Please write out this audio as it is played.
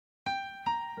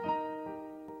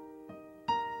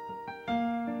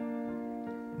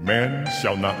Man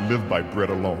shall not live by bread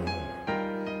alone,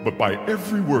 but by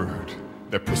every word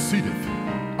that proceedeth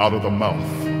out of the mouth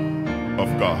of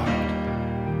God.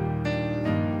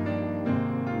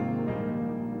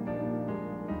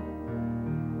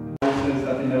 It says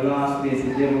that in the last days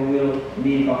the devil will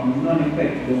make of none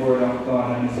effect the word of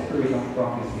God and the spirit of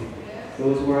prophecy.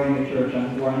 Those who are in the church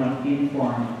and who are not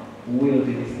informed will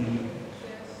be deceived.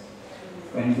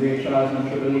 When great trials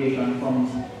and tribulation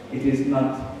comes, it is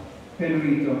not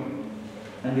Pedrito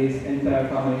and his entire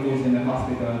family who is in the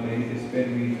hospital bed, it is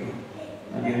Pedrito.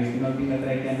 And there is nothing that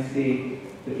I can say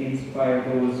to inspire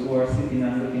those who are sitting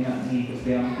and looking at me to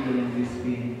say, I'm feeling this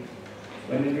pain.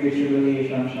 When the great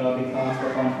tribulation shall be cast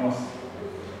upon us,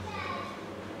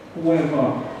 whoever,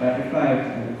 like the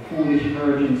 5 foolish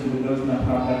virgins who does not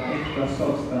have that extra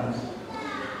substance,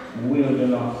 will be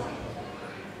lost.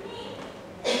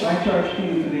 My charge to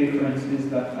you today, friends, is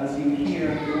that as you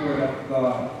hear the word of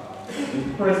God,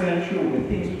 the present truth, the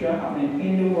things which are happening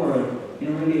in the world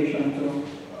in relation to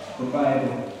the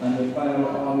Bible, and the Bible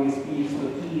always speaks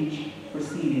to each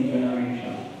preceding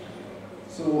generation.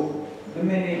 So the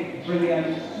many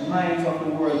brilliant minds of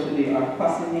the world today are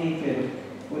fascinated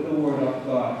with the word of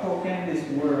God. How can this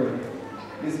word,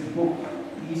 this book,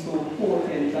 be so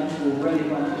potent and so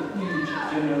relevant to each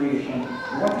generation?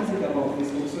 What is it about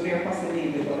this book? So they are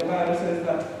fascinated, but the Bible says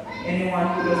that anyone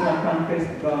who does not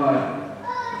confess God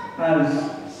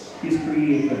as his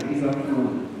creator is a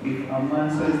fool. If a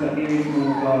man says that there is no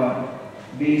God,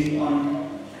 based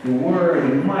on the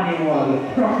word, the manual,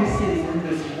 the prophecies in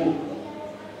this book,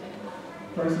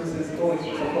 the person says, oh, it's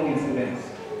just a coincidence.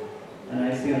 And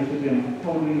I say unto them,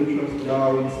 how do you trust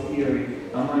Darwin's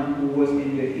theory? A man who was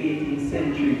in the 18th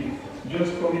century,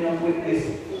 just coming up with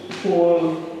this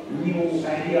whole new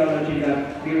ideology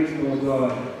that there is no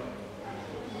God.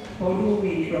 How do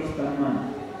we trust a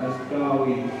man as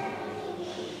Darwin,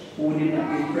 who did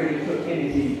not give credit to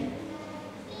anything?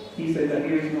 He said that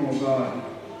there is no God,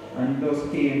 and thus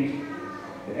came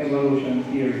the evolution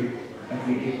theory that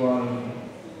we evolved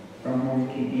from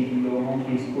monkey, even though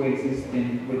monkeys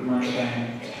coexisting with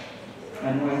mankind.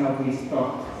 And why have we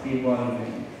stopped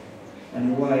evolving?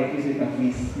 And why is it that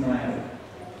we smile?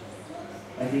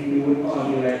 I think we would all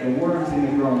be like the worms in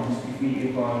the ground if we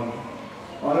evolved.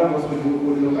 All of us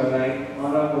would look alike,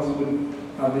 all of us would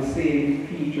have the same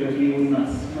features, we would not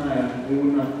smile, we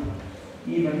would not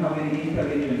even have any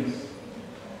intelligence.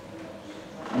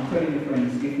 I'm telling you,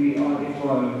 friends, if we all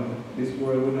evolved, this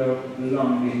world would have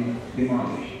long been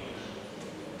demolished.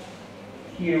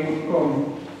 Here would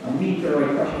come a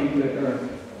meteorite crashing into the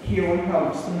earth. Here would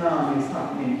have tsunamis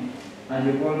happening, and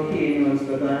the volcanoes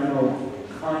that are now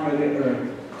under the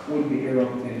earth would be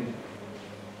erupting.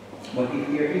 But if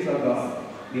there is a God,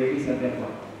 there is a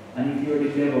devil. And if you're the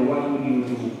devil, what would you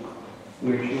do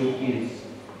where truth is?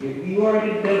 If you are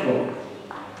the devil,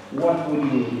 what would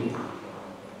you do?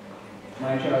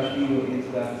 My charge to you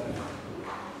is that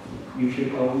you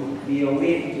should be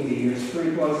awakened today. Your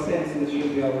spiritual senses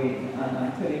should be awakened. And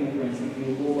I'm telling you, friends, if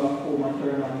you go back home and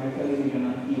turn on your television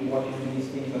and keep watching these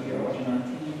things that you're watching on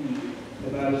TV,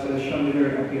 the Bible says, shun the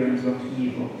very appearance of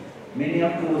evil. Many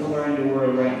of those who are in the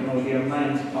world right now, their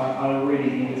minds are already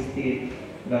in the state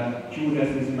that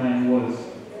Judas's mind was.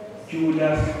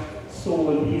 Judas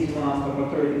sold his master for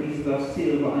 30 pieces of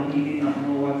silver, and he did not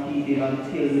know what he did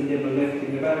until the devil left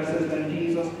him. The Bible says when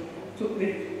Jesus took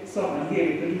the sum and gave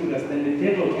it to Judas, then the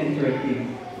devil entered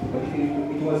him. But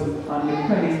it was on the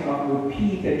premise of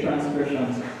repeated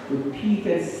transgressions,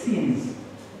 repeated sins,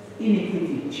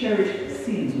 iniquity, cherished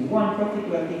sins, one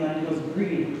particular thing, and it was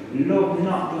greed. Love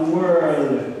not the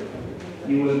world.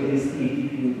 You will be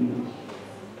deceived if you do.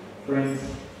 Friends,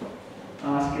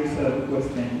 ask yourself a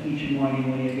question each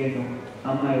morning when you get up.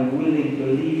 Am I willing to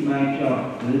leave my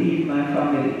job, leave my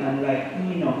family, and like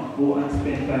Enoch, go and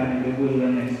spend time in the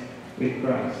wilderness with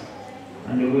Christ?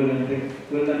 And the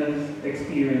wilderness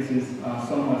experiences are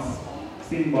somewhat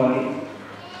symbolic.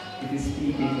 It is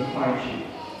speaking to hardship.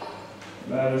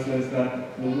 The Bible says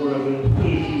that the world will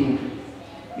hate you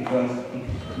because it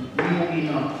knew me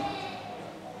not,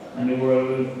 and the world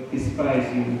will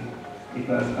despise you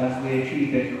because as they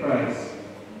treated Christ,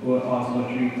 they will also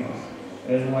treat us.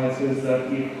 That's why it says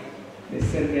that if the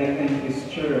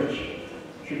Seventh-day-Adventist Church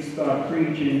should start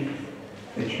preaching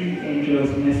the 3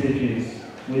 angels' messages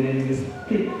within the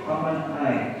split of an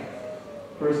eye,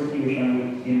 persecution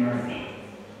would emerge.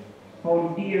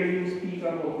 How dare you speak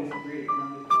about this great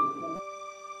man?